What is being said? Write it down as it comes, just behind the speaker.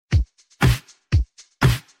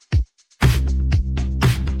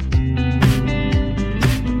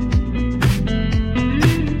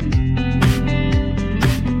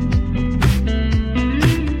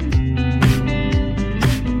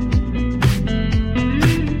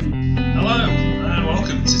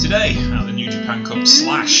today at the New Japan Cup /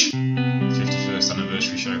 51st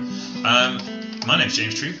anniversary show. My name's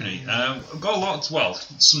James Trupany. I've got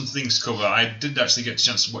some things to cover. I did actually get a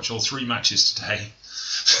chance to watch all 3 matches today.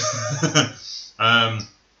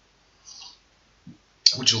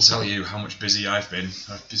 Which will tell you how much busy I've been.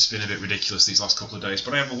 It's been a bit ridiculous these last couple of days,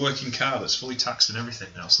 but I have a working car that's fully taxed and everything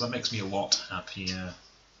now, so that makes me a lot happier.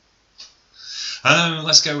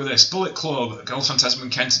 Let's go with this. Bullet Club, Gold Phantasm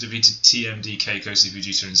and Kenta defeated TMDK, Kosei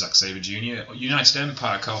Fujita and Zack Sabre Jr. United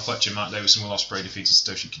Empire, Carl Fletcher, Mark Davis and Will Ospreay defeated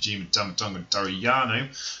Satoshi Kojima, Tama and Toru Yano.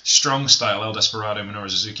 Strong Style, El Desperado, Minoru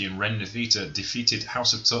Suzuki and Ren Narita defeated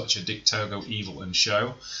House of Torture, Dick Togo, Evil and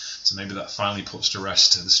Show. So maybe that finally puts to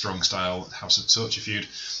rest the Strong Style House of Torture feud.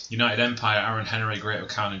 United Empire, Aaron Henry, Great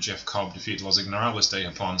Okan and Jeff Cobb defeated Los Ignorables de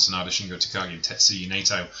Japón, Sanada, Shingo Takagi and Tetsuya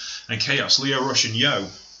Naito. And Chaos, Leo Rush and Yo.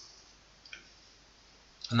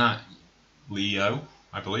 And that Leo,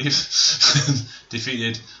 I believe,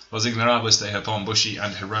 defeated Los Ignorables de Japón, Bushi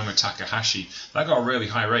and Hiromu Takahashi. That got a really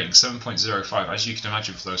high rating, 7.05, as you can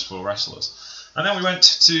imagine for those 4 wrestlers. And then we went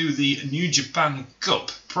to the New Japan Cup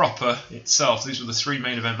proper itself. These were the 3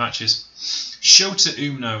 main event matches. Shota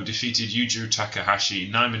Umino defeated Yujiro Takahashi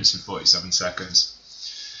in 9 minutes and 47 seconds.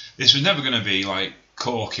 This was never going to be like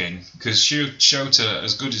corking, because Shota,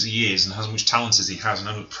 as good as he is and as much talent as he has and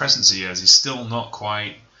how much presence he has, is still not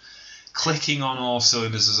quite clicking on all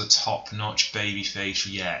cylinders as a top-notch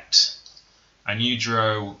babyface yet. And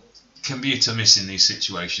Yujiro can be a miss in these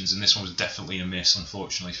situations, and this one was definitely a miss,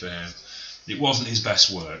 unfortunately for him. It wasn't his best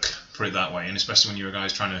work, put it that way, and especially when you're a guy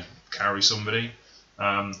who's trying to carry somebody.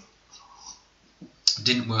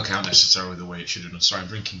 Didn't work out necessarily the way it should have done. Sorry, I'm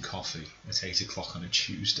drinking coffee at 8 o'clock on a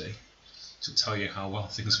Tuesday to tell you how well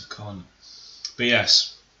things have gone. But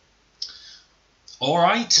yes,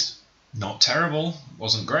 alright, not terrible,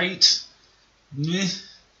 wasn't great. Can't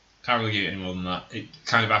really give it any more than that. It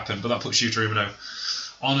kind of happened, but that puts Shota Umino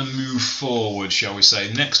on a move forward, shall we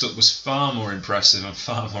say. Next up was far more impressive and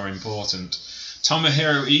far more important.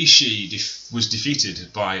 Tomohiro Ishii was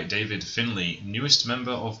defeated by David Finlay, newest member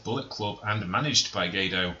of Bullet Club and managed by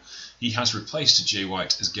Gedo. He has replaced Jay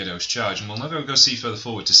White as Gedo's charge, and we'll never go see further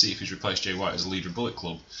forward to see if he's replaced Jay White as the leader of Bullet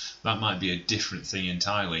Club. That might be a different thing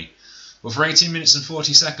entirely. But for 18 minutes and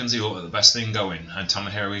 40 seconds, he looked like the best thing going, and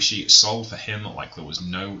Tomohiro Ishii sold for him like there was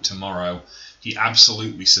no tomorrow. He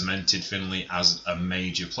absolutely cemented Finlay as a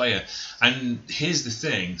major player. And here's the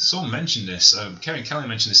thing, someone mentioned this, Kevin Kelly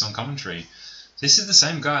mentioned this on commentary. This is the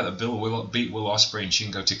same guy that beat Will Ospreay and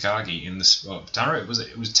Shingo Takagi in the...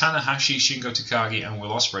 it was Tanahashi, Shingo Takagi and Will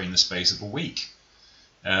Ospreay in the space of a week.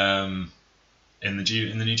 In the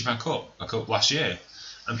New Japan Cup, a cup last year.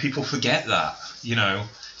 And people forget that. You know,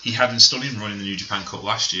 he had a stunning run in the New Japan Cup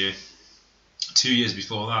last year. 2 years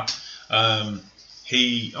before that.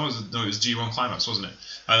 It was G1 Climax, wasn't it?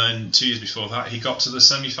 And then 2 years before that, he got to the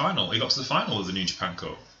semi-final. He got to the final of the New Japan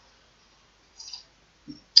Cup.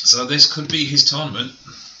 So this could be his tournament.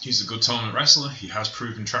 He's a good tournament wrestler. He has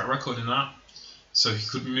proven track record in that. So he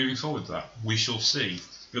could be moving forward with that. We shall see.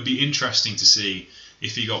 It'll be interesting to see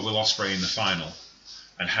if he got Will Ospreay in the final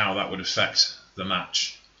and how that would affect the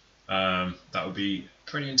match. That would be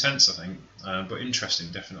pretty intense, I think. But interesting,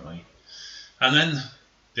 definitely. And then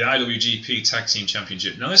the IWGP Tag Team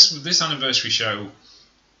Championship. Now this anniversary show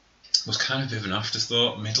was kind of a bit of an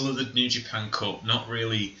afterthought. Middle of the New Japan Cup. Not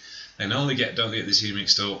really... They normally don't get this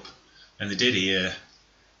mixed up, and they did here.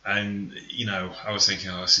 And you know, I was thinking,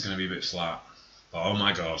 this is going to be a bit flat. But oh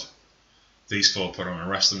my god, these 4 put on a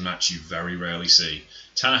wrestling match you very rarely see.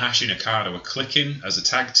 Tanahashi and Okada were clicking as a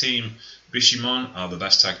tag team. Bishamon are the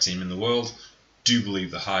best tag team in the world. Do believe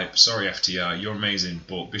the hype. Sorry FTR, you're amazing,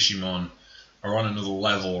 but Bishamon are on another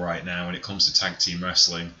level right now when it comes to tag team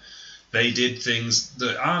wrestling. They did things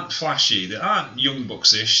that aren't flashy, that aren't Young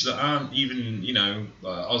Bucks-ish, that aren't even,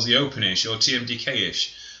 Aussie Open-ish or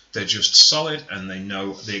TMDK-ish. They're just solid, and they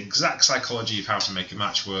know the exact psychology of how to make a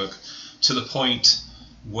match work, to the point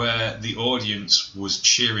where the audience was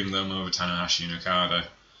cheering them over Tanahashi and Okada.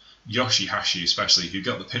 Yoshihashi especially, who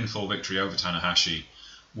got the pinfall victory over Tanahashi,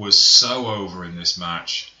 was so over in this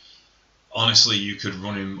match. Honestly, you could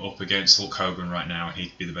run him up against Hulk Hogan right now and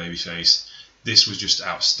he'd be the babyface. This was just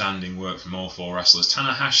outstanding work from all 4 wrestlers.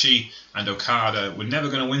 Tanahashi and Okada were never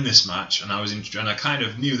going to win this match, and I kind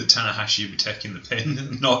of knew that Tanahashi would be taking the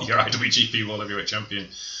pin, not your IWGP World Heavyweight Champion.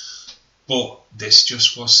 But this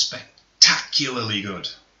just was spectacularly good.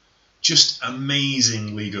 Just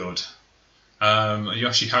amazingly good.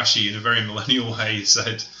 Yoshihashi, in a very millennial way,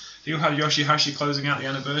 said, "Who had Yoshihashi closing out the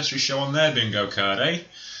anniversary show on their bingo card, eh?"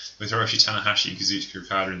 With Hiroshi Tanahashi and Kazuchika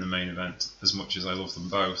Okada in the main event, as much as I love them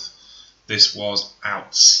both. This was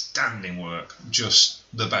outstanding work. Just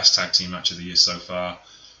the best tag team match of the year so far.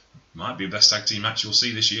 Might be the best tag team match you'll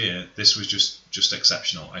see this year. This was just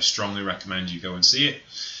exceptional. I strongly recommend you go and see it.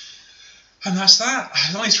 And that's that.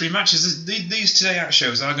 There's only 3 matches. These Today Out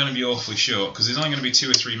shows are going to be awfully short because there's only going to be 2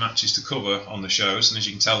 or 3 matches to cover on the shows. And as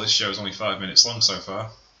you can tell, this show is only 5 minutes long so far.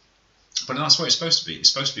 But that's what it's supposed to be.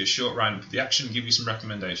 It's supposed to be a short round of the action and give you some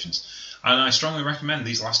recommendations. And I strongly recommend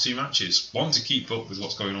these last 2 matches. 1, to keep up with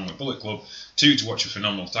what's going on with Bullet Club. 2, to watch a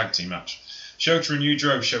phenomenal tag team match. Shota and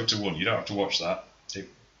Yujiro, Shota won. You don't have to watch that. It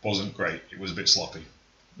wasn't great. It was a bit sloppy.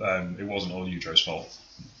 It wasn't all Yujiro's fault.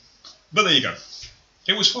 But there you go.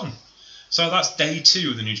 It was fun. So that's day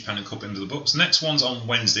 2 of the New Japan Cup into the books. Next one's on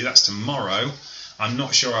Wednesday. That's tomorrow. I'm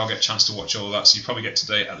not sure I'll get a chance to watch all of that, so you probably get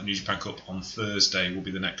Today at the New Japan Cup on Thursday will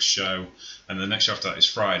be the next show, and the next show after that is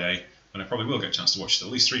Friday, and I probably will get a chance to watch at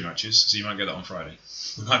least 3 matches, so you might get that on Friday.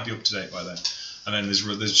 We might be up to date by then. And then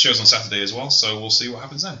there's shows on Saturday as well, so we'll see what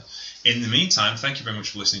happens then. In the meantime, thank you very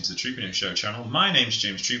much for listening to the Troopany Show channel. My name's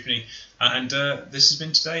James Troopany, and this has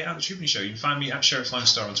been Today at the Troopany Show. You can find me at Sheriff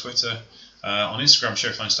Limestar on Twitter. On Instagram,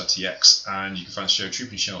 SheriffLimestarTX, and you can find the show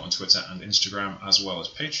Troopany Show on Twitter and Instagram, as well as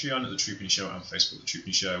Patreon at the Troopany Show and Facebook at the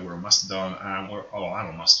Troopany Show. We're on Mastodon, and I'm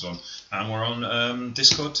on Mastodon, and we're on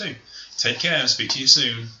Discord too. Take care and speak to you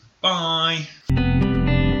soon. Bye.